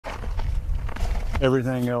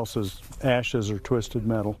Everything else is ashes or twisted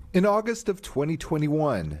metal. In August of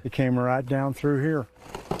 2021, It came right down through here.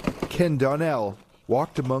 Ken Donnell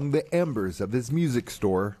walked among the embers of his music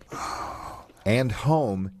store and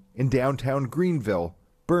home in downtown Greenville,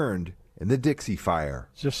 burned in the Dixie Fire.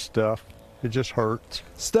 Just stuff. It just hurts.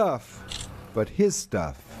 Stuff, but his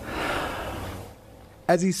stuff.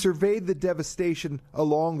 As he surveyed the devastation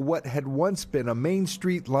along what had once been a main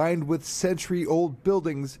street lined with century-old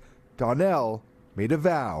buildings, Donnell made a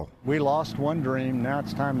vow. We lost one dream, now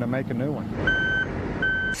it's time to make a new one.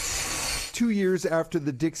 2 years after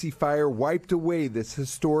the Dixie Fire wiped away this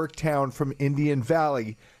historic town from Indian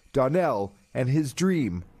Valley, Donnell and his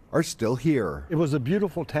dream are still here. It was a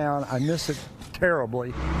beautiful town. I miss it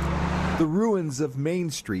terribly. The ruins of Main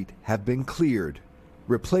Street have been cleared,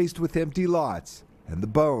 replaced with empty lots and the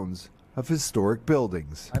bones of historic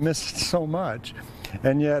buildings. I miss it so much,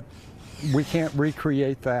 and yet we can't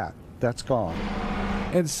recreate that. That's gone.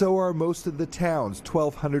 And so are most of the town's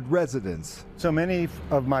 1,200 residents. So many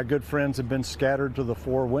of my good friends have been scattered to the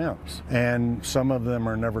four winds, and some of them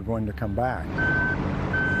are never going to come back.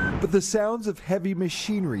 But the sounds of heavy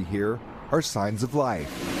machinery here are signs of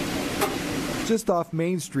life. Just off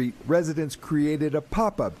Main Street, residents created a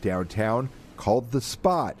pop-up downtown called The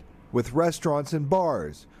Spot, with restaurants and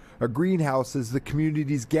bars. A greenhouse is the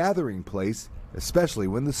community's gathering place, especially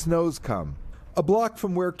when the snows come. A block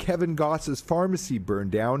from where Kevin Goss's pharmacy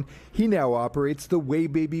burned down, he now operates the Way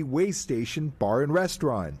Baby Way Station bar and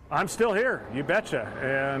restaurant. I'm still here, you betcha,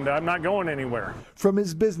 and I'm not going anywhere. From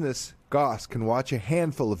his business, Goss can watch a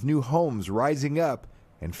handful of new homes rising up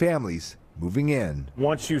and families moving in.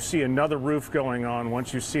 Once you see another roof going on,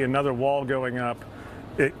 once you see another wall going up,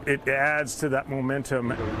 it adds to that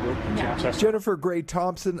momentum. Jennifer Gray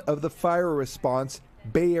Thompson of the Fire Response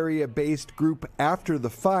Bay Area-based group After the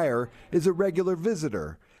Fire is a regular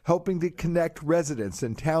visitor, helping to connect residents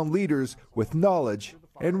and town leaders with knowledge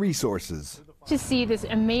and resources. To see this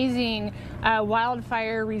amazing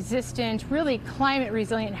wildfire-resistant, really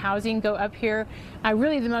climate-resilient housing go up here,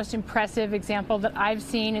 really the most impressive example that I've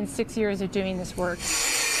seen in 6 years of doing this work.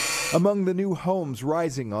 Among the new homes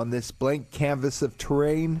rising on this blank canvas of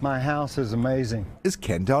terrain, My house is amazing. is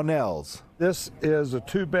Ken Donnell's. This is a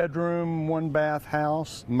 2-bedroom, 1-bath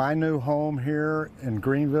house. My new home here in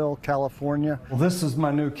Greenville, California. Well, this is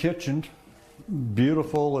my new kitchen.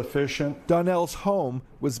 Beautiful, efficient. Donnell's home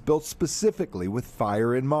was built specifically with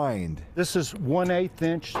fire in mind. This is 1/8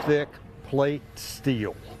 inch thick plate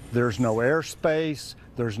steel. There's no airspace,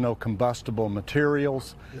 there's no combustible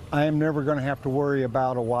materials. I am never going to have to worry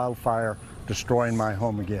about a wildfire destroying my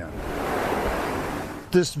home again.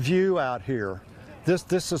 This view out here,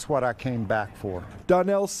 this is what I came back for.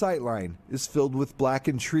 Donnell's sightline is filled with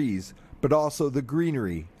blackened trees, but also the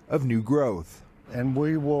greenery of new growth. And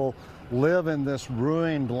we will live in this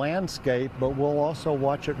ruined landscape, but we'll also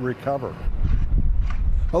watch it recover.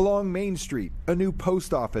 Along Main Street, a new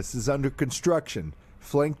post office is under construction,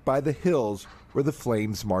 flanked by the hills where the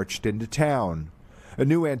flames marched into town. A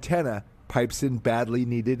new antenna pipes in badly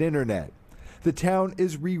needed internet. The town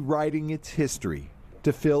is rewriting its history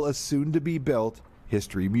to fill a soon-to-be-built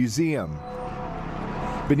history museum.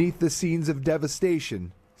 Beneath the scenes of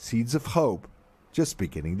devastation, seeds of hope just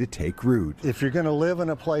beginning to take root. If you're going to live in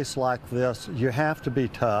a place like this, you have to be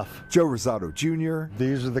tough. Joe Rosato Jr.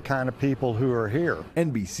 These are the kind of people who are here.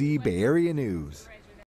 NBC Bay Area News.